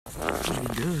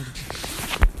Pretty good.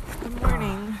 Good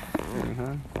morning.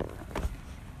 Huh?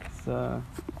 It's, Yeah.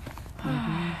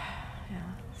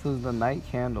 This is the night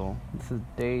candle. This is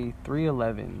day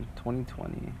 311,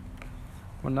 2020.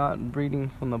 We're not reading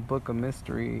from the Book of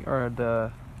Mystery, or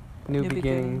the New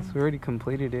Beginnings. We already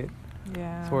completed it.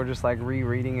 Yeah. So we're just like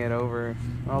rereading it over.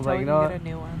 I was Until like, we you know get what? a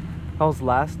new one. That was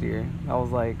last year. I was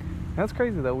like, that's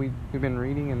crazy that we've been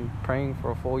reading and praying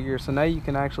for a full year. So now you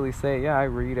can actually say, yeah, I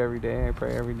read every day. I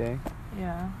pray every day.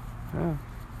 Yeah. Yeah.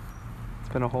 It's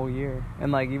been a whole year.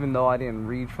 And like, even though I didn't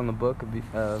read from the book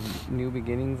of New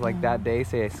Beginnings, like that day,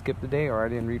 say I skipped a day or I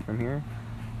didn't read from here,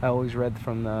 I always read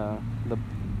from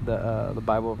the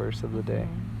Bible verse of the day.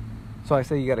 So I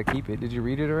say you got to keep it. Did you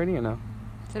read it already or no?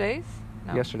 Today's?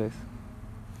 No. Yesterday's.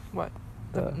 What?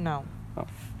 No. Oh,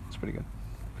 it's pretty good.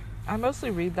 I mostly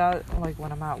read that like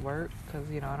when I'm at work because,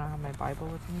 I don't have my Bible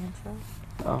with me and stuff.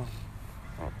 Oh,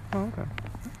 okay.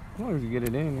 As long as you get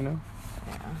it in, Yeah.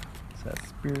 It's that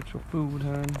spiritual food,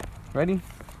 hun. Ready?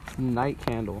 Night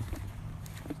candle.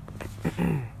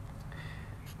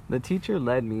 The teacher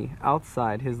led me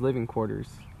outside his living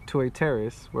quarters to a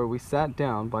terrace where we sat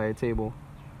down by a table.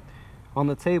 On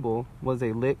the table was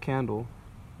a lit candle.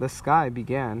 The sky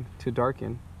began to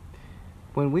darken.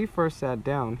 When we first sat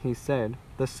down, he said,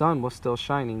 the sun was still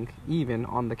shining, even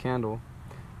on the candle.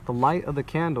 The light of the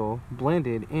candle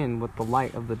blended in with the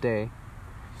light of the day.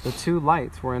 The two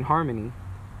lights were in harmony.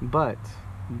 But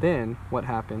then what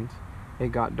happened?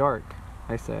 It got dark,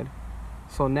 I said.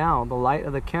 So now the light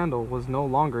of the candle was no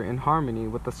longer in harmony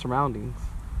with the surroundings.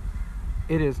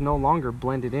 It is no longer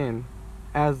blended in.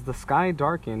 As the sky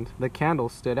darkened, the candle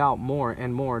stood out more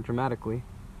and more dramatically.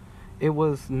 It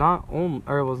was not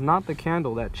the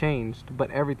candle that changed, but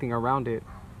everything around it.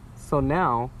 So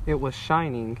now it was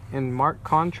shining in marked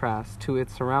contrast to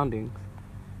its surroundings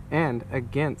and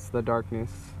against the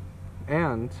darkness.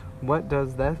 And what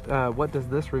does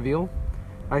this reveal?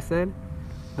 I said.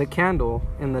 The candle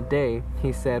in the day,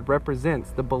 he said, represents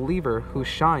the believer who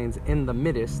shines in the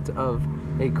midst of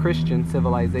a Christian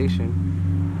civilization.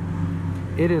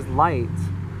 Its light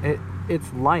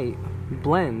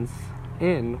blends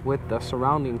in with the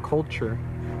surrounding culture.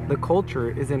 The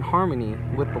culture is in harmony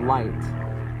with the light,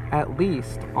 at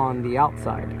least on the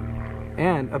outside,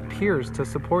 and appears to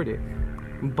support it.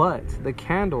 But the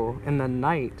candle in the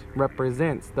night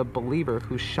represents the believer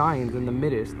who shines in the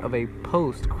midst of a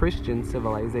post-Christian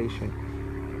civilization.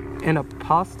 An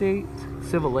apostate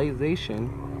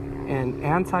civilization, an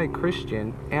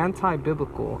anti-Christian,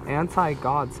 anti-biblical,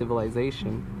 anti-God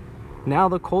civilization. Now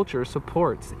the culture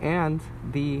supports and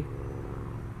the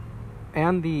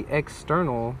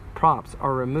external props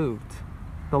are removed.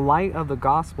 The light of the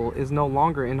gospel is no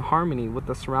longer in harmony with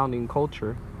the surrounding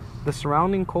culture. The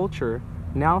surrounding culture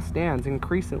now stands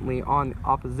increasingly on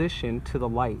opposition to the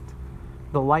light.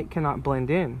 The light cannot blend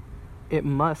in. It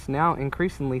must now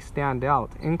increasingly stand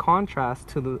out in contrast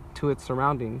to its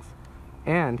surroundings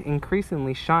and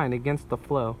increasingly shine against the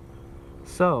flow.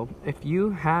 So, if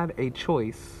you had a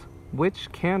choice, which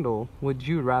candle would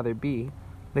you rather be?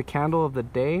 The candle of the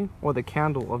day or the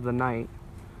candle of the night?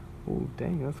 Oh,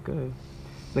 dang, that's good.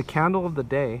 The candle of the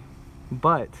day,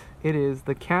 but it is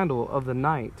the candle of the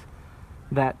night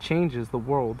that changes the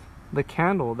world. The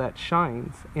candle that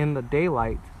shines in the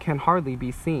daylight can hardly be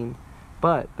seen,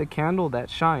 but the candle that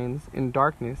shines in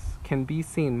darkness can be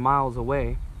seen miles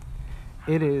away.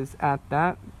 It is at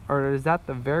the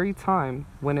very time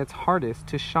when it's hardest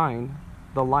to shine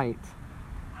the light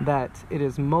that it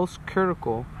is most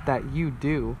critical that you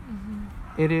do.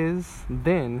 It is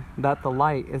then that the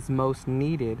light is most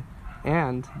needed,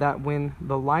 and that when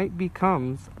the light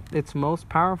becomes its most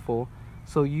powerful,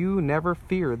 so you never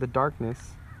fear the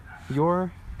darkness.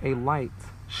 You're a light.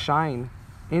 Shine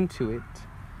into it,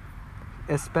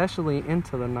 especially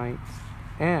into the night,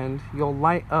 and you'll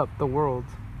light up the world.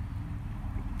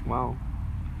 Wow.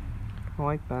 I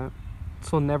like that.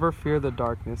 So never fear the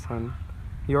darkness, hun.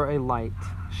 You're a light.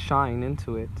 Shine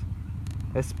into it,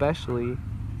 especially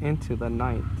into the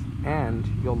night, and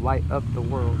you'll light up the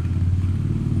world.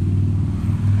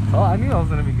 Oh, I knew that was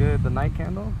going to be good. The night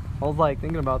candle. I was like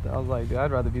thinking about that. I was like, dude,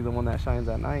 I'd rather be the one that shines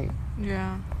at night.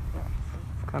 Yeah.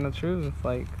 It's kind of true. It's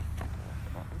like,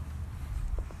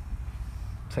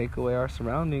 take away our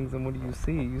surroundings, and what do you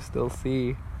see? You still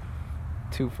see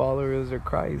two followers of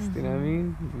Christ. You know what I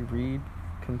mean? We read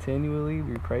continually.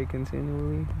 We pray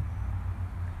continually.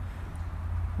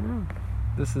 Yeah.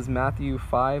 This is Matthew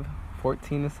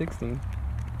 5:14-16.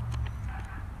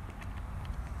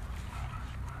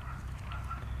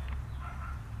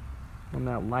 And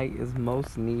that light is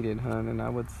most needed, hun, and I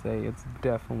would say it's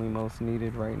definitely most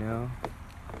needed right now.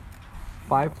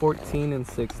 5:14 and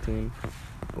 16.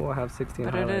 We'll have 16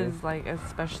 But highlighted. it is, like,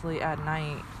 especially at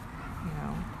night, you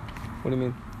know. What do you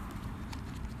mean?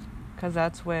 Because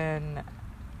that's when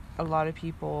a lot of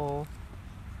people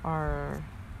are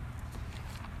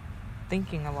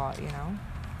thinking a lot, you know.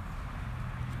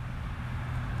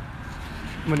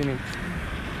 What do you mean?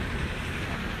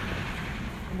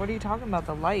 What are you talking about?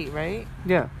 The light, right?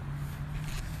 Yeah.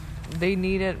 They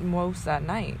need it most at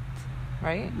night,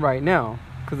 right? Right now,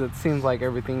 because it seems like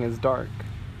everything is dark.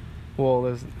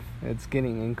 Well, it's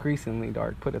getting increasingly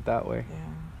dark, put it that way. Yeah.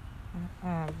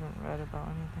 I haven't read about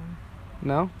anything.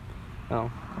 No?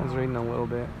 No. I was reading a little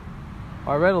bit.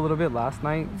 I read a little bit last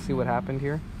night, see what happened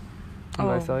here. What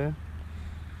did I tell you?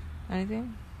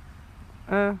 Anything?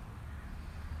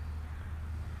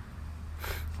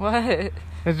 What?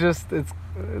 It's just, it's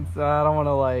I don't want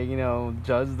to, like, you know,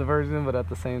 judge the version, but at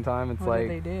the same time, it's What like,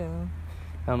 did they do?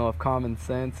 I don't know if common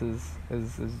sense is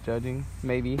judging.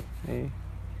 Maybe.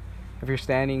 If you're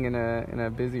standing in a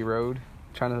busy road,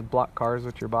 trying to block cars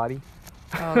with your body.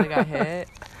 Oh, they got hit?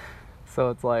 So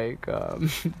it's like,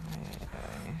 you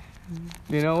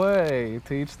know what? Hey,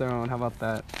 to each their own. How about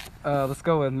that? Let's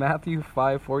go with Matthew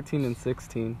 5:14 and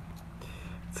 16.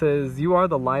 It says, "You are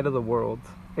the light of the world.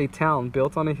 A town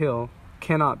built on a hill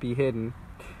cannot be hidden.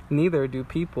 Neither do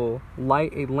people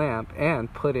light a lamp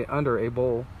and put it under a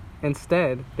bowl.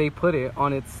 Instead, they put it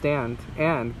on its stand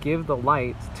and give the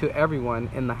light to everyone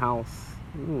in the house."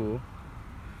 Ooh.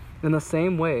 "In the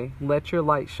same way, let your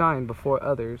light shine before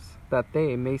others, that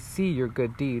they may see your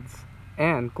good deeds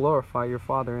and glorify your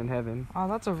Father in heaven." Oh,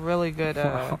 that's a really good...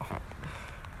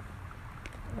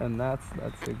 And that's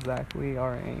exactly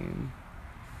our aim.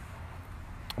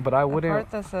 But I wouldn't... The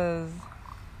part that says...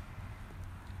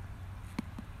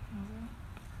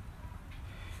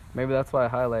 Maybe that's why I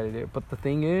highlighted it. But the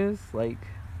thing is, like,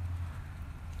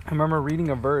 I remember reading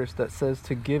a verse that says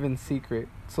to give in secret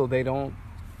so they don't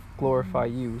glorify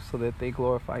you, so that they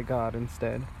glorify God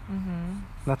instead. Mm-hmm.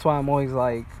 That's why I'm always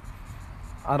like,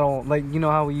 I don't, like, you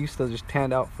know how we used to just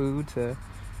hand out food to...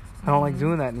 I don't like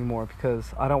doing that anymore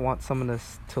because I don't want someone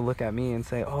to look at me and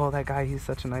say, "Oh, that guy, he's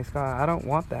such a nice guy." I don't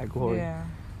want that glory. Yeah.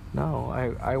 No,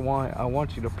 I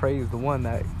want you to praise the one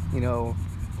that, you know,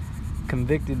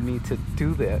 convicted me to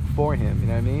do that for him, you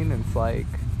know what I mean? And it's like,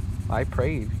 I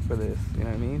prayed for this, you know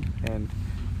what I mean? And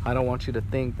I don't want you to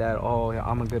think that, oh,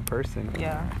 I'm a good person.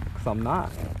 Yeah. Because I'm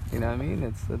not, you know what I mean?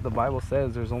 It's the Bible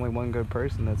says there's only one good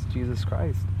person, that's Jesus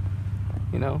Christ,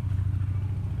 you know?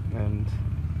 And,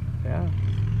 yeah.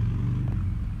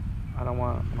 I don't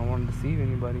want to deceive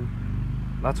anybody.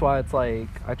 That's why it's like,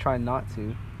 I try not to,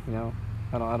 you know?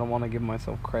 I don't want to give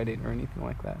myself credit or anything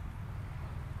like that.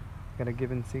 Gotta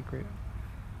give in secret.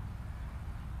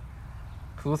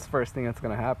 Because what's the first thing that's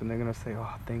gonna happen? They're gonna say,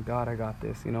 "Oh, thank God I got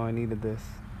this. You know, I needed this."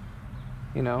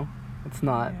 You know? It's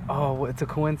not, "Oh, it's a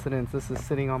coincidence. This is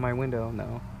sitting on my window."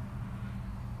 No.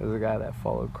 There's a guy that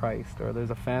followed Christ, or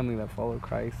there's a family that followed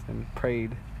Christ and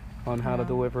prayed on how to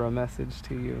deliver a message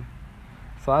to you.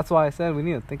 So that's why I said we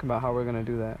need to think about how we're gonna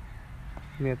do that.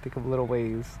 We need to think of little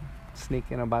ways.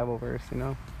 Sneak in a Bible verse, you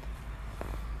know?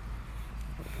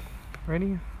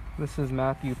 Ready? This is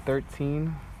Matthew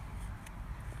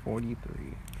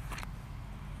 13:43.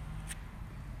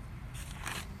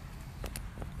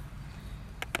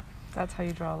 That's how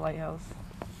you draw a lighthouse.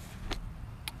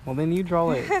 Well, then you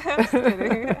draw it. I'm just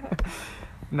kidding.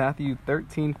 Matthew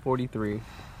 13:43.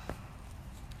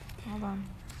 Hold on.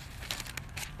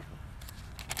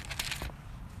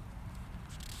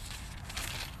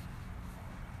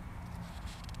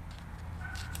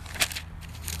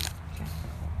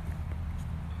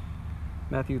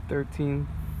 Matthew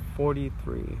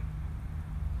 13:43.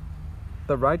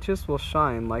 The righteous will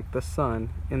shine like the sun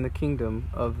in the kingdom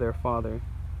of their Father.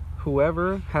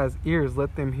 Whoever has ears,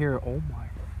 let them hear. Oh my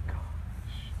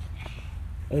gosh.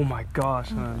 Oh my gosh,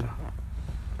 hon.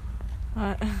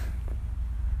 What?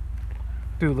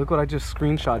 Dude, look what I just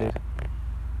screenshotted.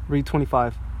 Read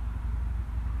 25.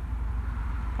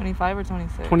 25 or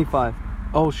 26? 25.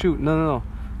 Oh, shoot. No.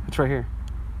 It's right here.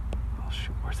 Oh,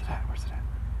 shoot. Where's it at?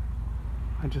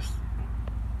 I just...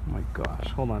 Oh, my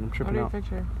gosh. Hold on. I'm tripping out. What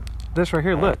picture? This right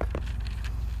here. Look.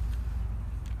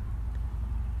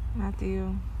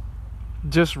 Matthew.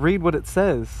 Just read what it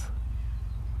says.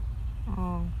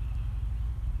 Oh.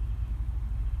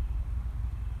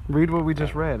 Read what we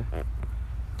just read.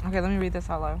 Okay, let me read this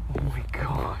out loud. Oh, my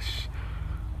gosh.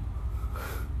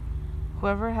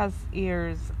 Whoever has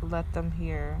ears, let them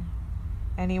hear.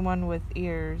 Anyone with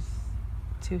ears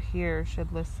to hear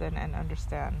should listen and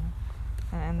understand.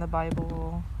 And in the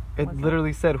Bible... It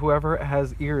literally said, whoever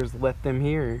has ears, let them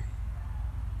hear.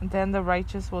 Then the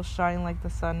righteous will shine like the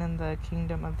sun in the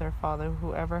kingdom of their Father.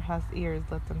 Whoever has ears,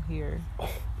 let them hear.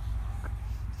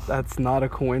 That's not a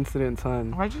coincidence,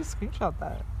 hon. Why'd you screenshot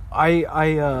that?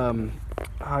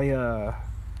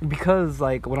 Because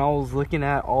like when I was looking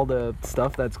at all the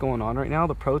stuff that's going on right now,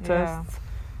 the protests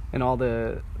and all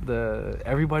the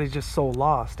everybody's just so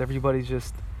lost. Everybody's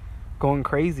just going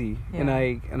crazy. Yeah.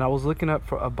 And I was looking up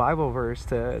for a Bible verse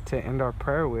to end our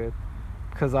prayer with,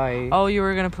 because Oh, you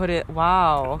were gonna put it.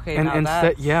 Wow. Okay. and now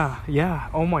instead, that's... yeah.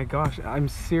 Oh my gosh, I'm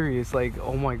serious. Like,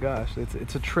 oh my gosh,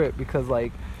 it's a trip, because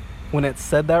like when it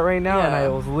said that right now, and I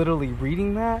was literally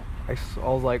reading that, I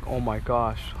was like, oh my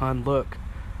gosh, hon, look.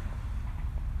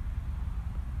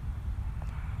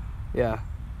 Yeah.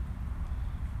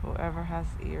 Whoever has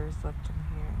ears, let them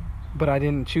hear. But I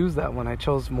didn't choose that one. I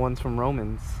chose ones from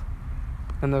Romans,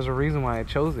 and there's a reason why I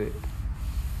chose it.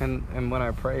 And when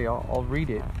I pray, I'll read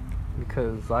it,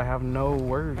 because I have no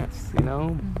words, you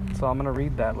know. Mm-hmm. So I'm gonna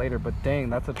read that later. But dang,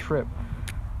 that's a trip,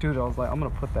 dude. I was like, I'm gonna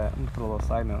put a little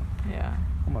side note. Yeah.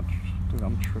 Dude,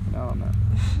 I'm tripping out on that.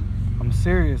 I'm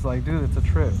serious, like, dude, it's a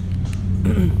trip.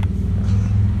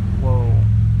 Whoa.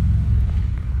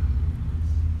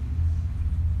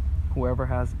 Whoever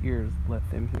has ears, let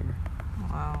them hear.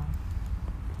 Wow.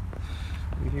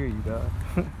 We hear you, God.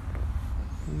 We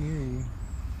hear you.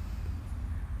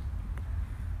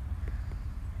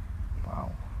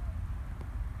 Wow.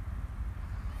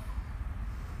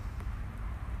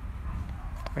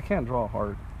 I can't draw a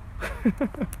heart.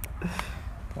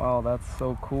 Wow, that's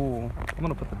so cool. I'm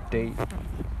gonna put the date.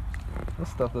 This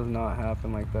stuff does not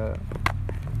happen like that.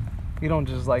 You don't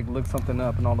just like look something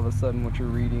up and all of a sudden what you're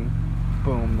reading,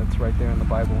 boom, that's right there in the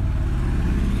Bible.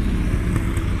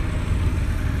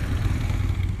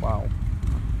 Wow.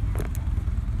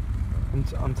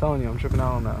 I'm telling you, I'm tripping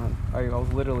out on that, hon. I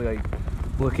was literally like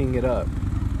looking it up.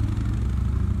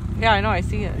 Yeah, I know. I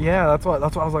see it. Yeah, that's why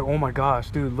I was like, oh my gosh,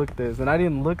 dude, look at this. And I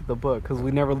didn't look at the book, because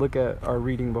we never look at our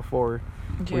reading before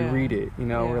we read it. You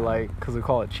know, we're like, because we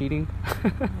call it cheating.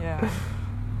 Yeah.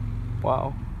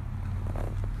 Wow.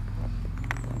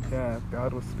 Yeah, if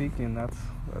God was speaking,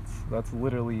 that's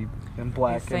literally in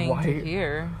black He's and saying white. to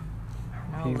hear.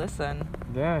 No, listen.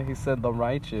 Yeah, he said the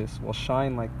righteous will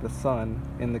shine like the sun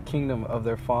in the kingdom of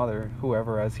their Father.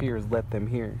 Whoever has ears, let them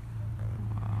hear.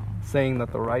 Wow. Saying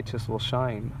that the righteous will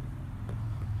shine.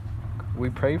 We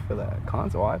pray for that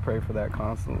constantly. Well, I pray for that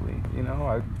constantly. You know,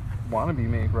 I want to be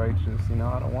made righteous. You know,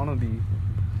 I don't want to be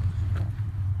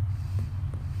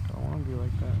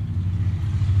like that.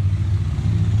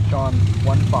 John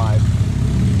 1:5.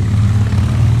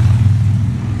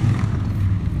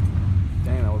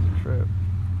 Dang, that was a trip.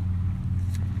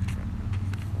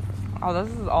 Oh, this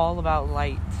is all about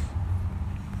light.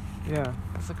 Yeah.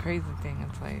 It's a crazy thing.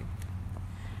 It's like,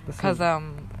 This because is-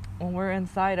 when we're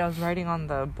inside, I was writing on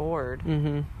the board.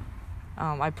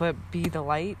 I put "Be the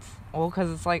Light." Well,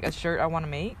 because it's like a shirt I want to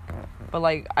make, but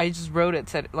like I just wrote it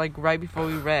to like right before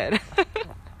we read.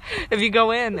 If you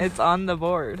go in, it's on the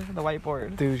board, the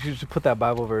whiteboard. Dude, you should put that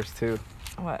Bible verse too.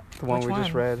 What? The one Which we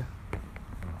just read.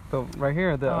 The right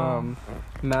here, the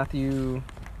Matthew.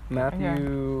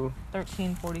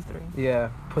 13:43.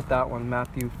 Yeah, put that one,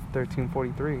 Matthew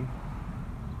 13:43.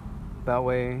 That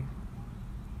way,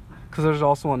 because there's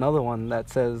also another one that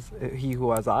says, "He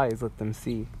who has eyes, let them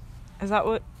see." Is that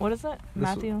what is it?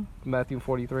 Matthew? Matthew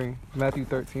 43. Matthew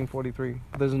 13:43.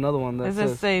 There's another one that Does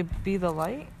says... it say "Be the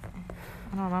light"?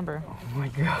 I don't remember. Oh my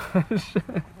gosh.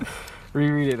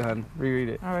 Reread it, hon. Reread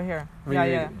it. Oh, right here.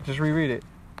 Reread Yeah. it. Just reread it.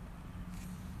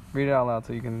 Read it out loud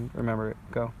so you can remember it.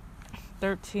 Go.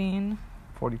 13.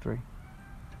 43.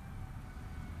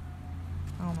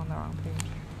 Oh, I'm on the wrong page.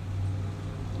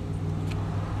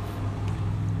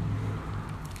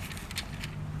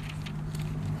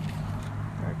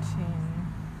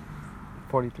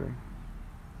 43.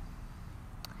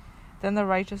 Then the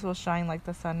righteous will shine like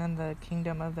the sun in the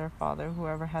kingdom of their Father.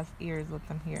 Whoever has ears, let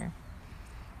them hear.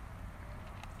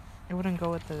 It wouldn't go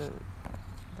with the.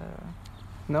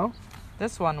 No?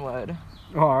 This one would.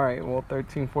 Oh, alright. Well,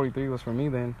 1343 was for me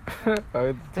then.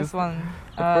 This one.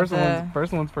 The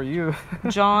first one's for you.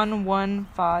 John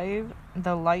 1:5.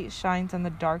 The light shines in the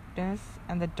darkness,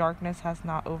 and the darkness has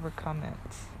not overcome it.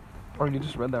 Or you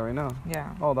just read that right now.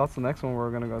 Yeah. Oh, that's the next one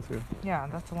we're gonna go to. Yeah,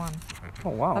 that's the one. Oh,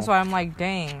 wow. That's why I'm like,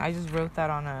 dang, I just wrote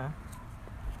that on a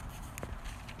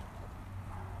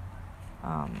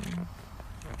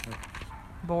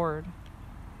board.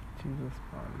 Jesus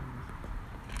Christ.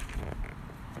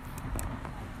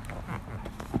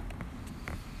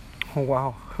 Oh,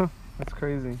 wow. That's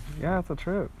crazy. Yeah, it's a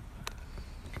trip.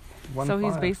 So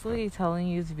he's basically telling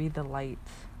you to be the light.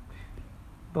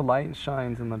 The light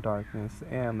shines in the darkness,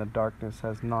 and the darkness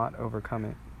has not overcome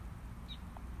it.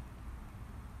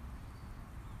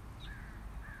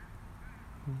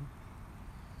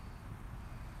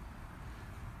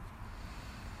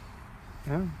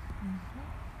 Yeah. Mm-hmm.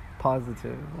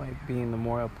 Positive, like being the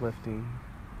more uplifting.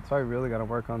 So I really got to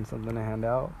work on something to hand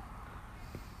out.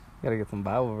 Got to get some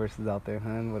Bible verses out there,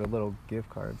 hun, with a little gift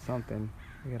card, something.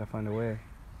 We got to find a way.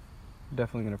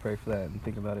 Definitely going to pray for that and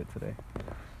think about it today.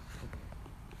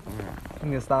 I'm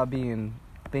going to stop being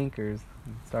thinkers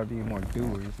and start being more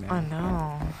doers, man. I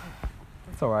know.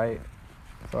 It's alright.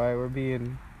 It's alright. We're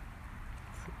being...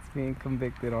 It's being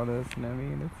convicted on us, you know what I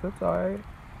mean? It's alright.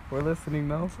 We're listening,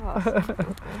 though.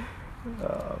 Awesome.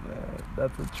 Oh, man.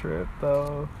 That's a trip,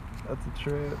 though. That's a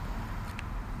trip.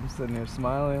 I'm sitting here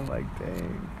smiling like,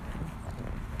 dang.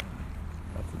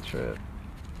 That's a trip.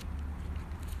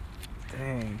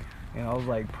 Dang. And I was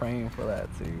like praying for that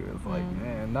too. It's like,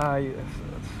 man, man.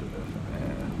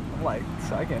 I'm like,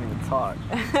 I can't even talk.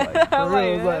 Like, for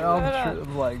real, it's like,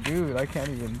 I'm like, dude, I can't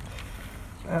even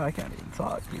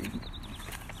talk, dude.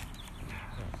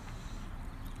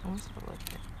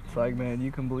 It's like, man,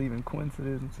 you can believe in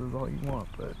coincidences all you want,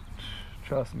 but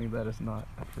trust me, that is not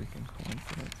a freaking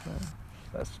coincidence, man.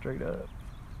 That's straight up.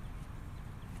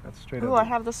 That's straight up. Ooh, I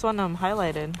have this one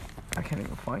highlighted. I can't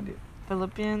even find it.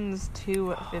 Philippians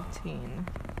 2:15.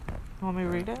 Want me to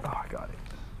read it? Oh, I got it.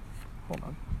 Hold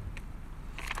on.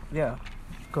 Yeah,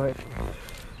 go ahead.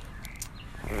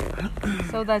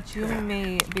 So that you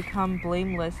may become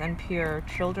blameless and pure,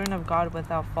 children of God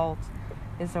without fault,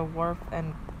 is a warped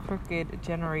and crooked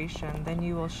generation. Then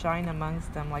you will shine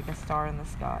amongst them like a star in the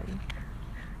sky.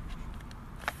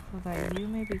 So that you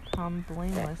may become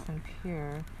blameless and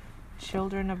pure,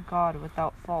 children of God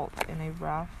without fault in a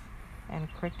wrath and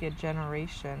crooked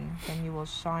generation, then you will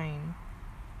shine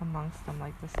amongst them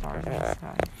like the stars in the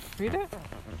sky. Read it.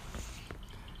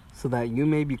 So that you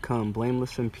may become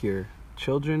blameless and pure,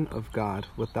 children of God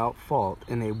without fault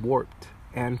in a warped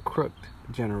and crooked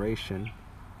generation,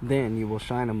 then you will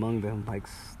shine among them like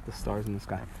the stars in the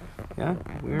sky. Yeah,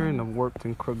 we're in a warped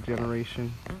and crooked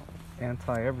generation,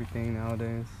 anti-everything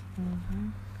nowadays.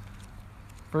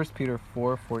 1 Peter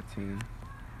 4:14.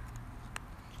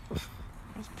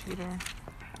 Where's Peter?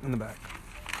 In the back.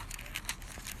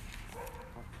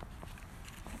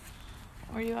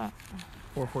 Where are you at?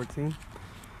 4:14.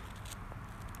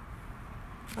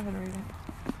 Go ahead and read it.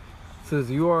 It says,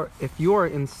 if you are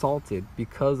insulted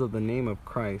because of the name of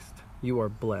Christ, you are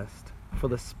blessed, for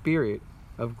the Spirit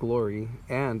of glory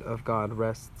and of God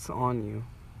rests on you.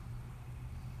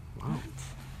 Wow.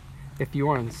 If you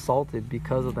are insulted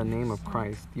because of the name of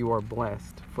Christ, you are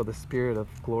blessed, for the Spirit of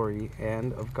glory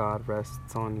and of God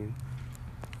rests on you.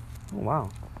 Oh, wow.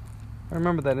 I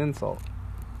remember that insult.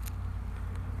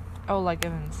 Oh, like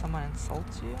when someone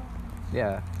insults you?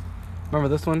 Yeah. Remember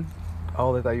this one?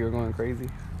 Oh, they thought you were going crazy.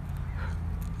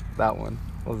 That one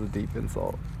was a deep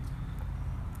insult.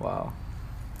 Wow.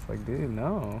 It's like, dude,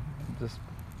 no. I'm just...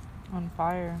 On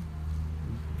fire.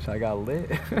 I got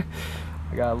lit.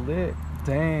 I got lit.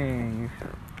 Dang.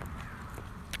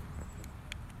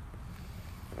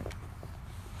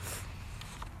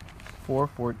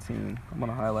 $4.14. I'm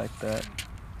gonna highlight that.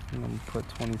 I'm gonna put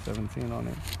 2017 on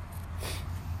it.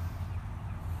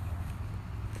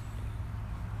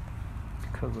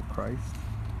 Because of Christ,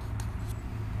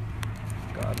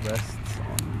 God rests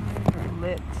on me.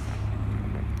 Lit.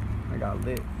 I got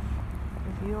lit.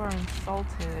 If you are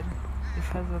insulted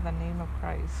because of the name of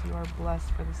Christ, you are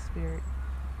blessed, for the Spirit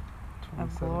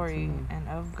of glory and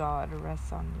of God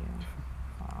rests on you.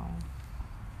 Wow.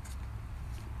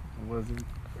 It wasn't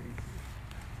crazy.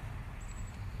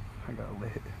 I got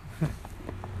lit.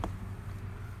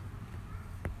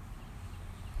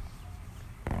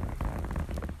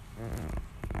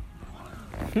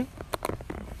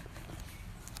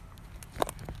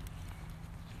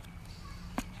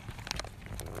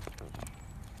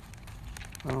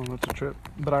 Oh, that's a trip.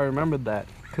 But I remembered that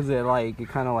because it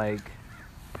kind of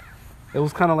it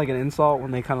was kind of like an insult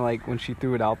when when she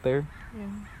threw it out there. Yeah.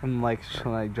 And she's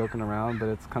joking around, but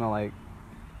it's kind of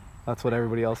that's what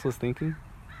everybody else was thinking,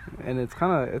 and it's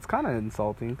kind of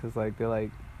insulting because they're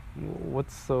like,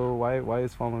 why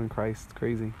is following Christ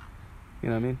crazy? You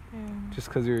know what I mean? Yeah. Just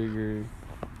because you're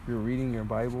reading your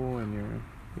Bible and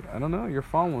you're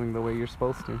following the way you're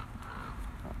supposed to.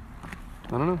 I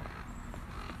don't know.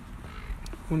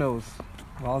 Who knows?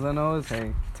 All I know is,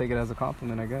 hey, take it as a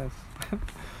compliment, I guess.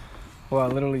 Well,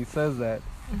 it literally says that.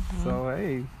 Mm-hmm. So,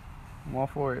 hey, I'm all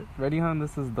for it. Ready, hon?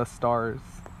 This is the stars.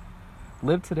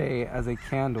 Live today as a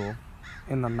candle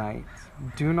in the night.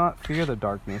 Do not fear the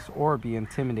darkness or be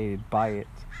intimidated by it,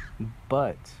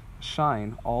 but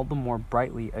shine all the more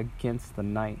brightly against the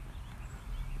night.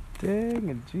 Dang,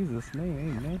 in Jesus'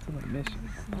 name, amen to the mission.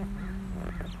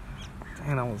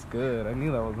 Dang, that was good. I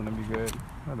knew that was going to be good.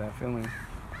 I had that feeling.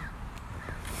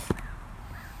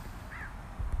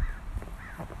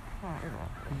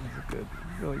 It was a good,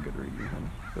 really good reading, honey.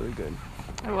 Really good.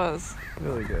 It was.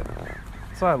 Really good.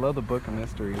 That's why I love the book of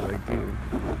mystery. Like, dude,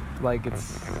 like,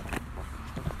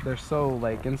 they're so,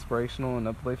 like, inspirational and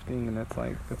uplifting, and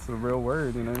it's the real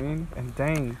word, you know what I mean? And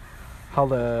dang, how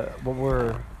what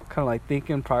we're kind of, like,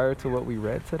 thinking prior to what we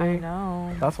read today. I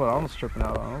know. That's what I was tripping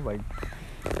out on. I was like,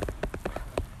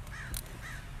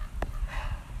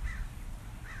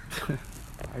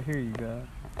 I hear you, God.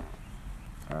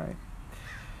 Alright.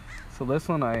 So this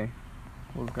one I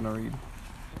was going to read.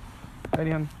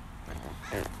 Ready, hon?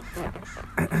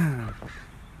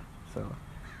 So,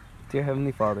 dear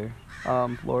Heavenly Father,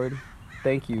 Lord,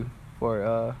 thank you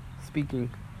for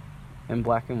speaking in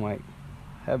black and white.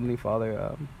 Heavenly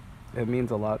Father, it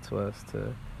means a lot to us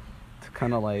to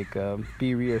kind of like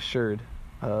be reassured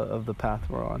of the path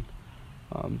we're on.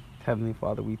 Heavenly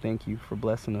Father, we thank you for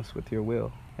blessing us with your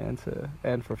will and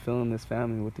for filling this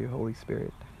family with your Holy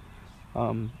Spirit.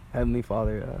 Heavenly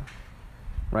Father,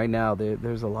 right now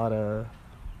there's a lot of,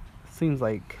 seems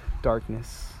like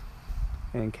darkness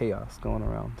and chaos going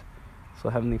around. So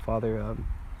Heavenly Father,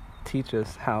 teach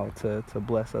us how to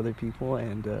bless other people,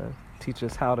 and teach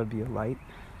us how to be a light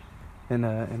in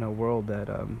a world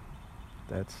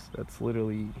that's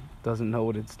literally doesn't know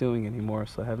what it's doing anymore.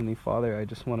 So Heavenly Father, I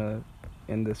just want to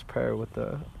end this prayer with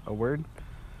a word.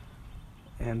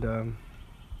 And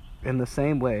in the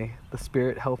same way, the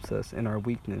Spirit helps us in our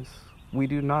weakness. We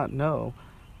do not know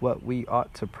what we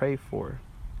ought to pray for,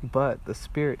 but the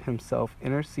Spirit Himself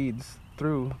intercedes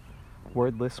through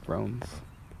wordless groans.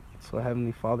 So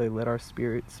Heavenly Father, let our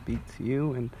spirit speak to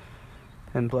you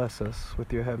and bless us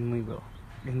with your heavenly will.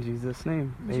 In Jesus'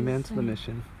 name, amen to the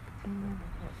mission. Amen.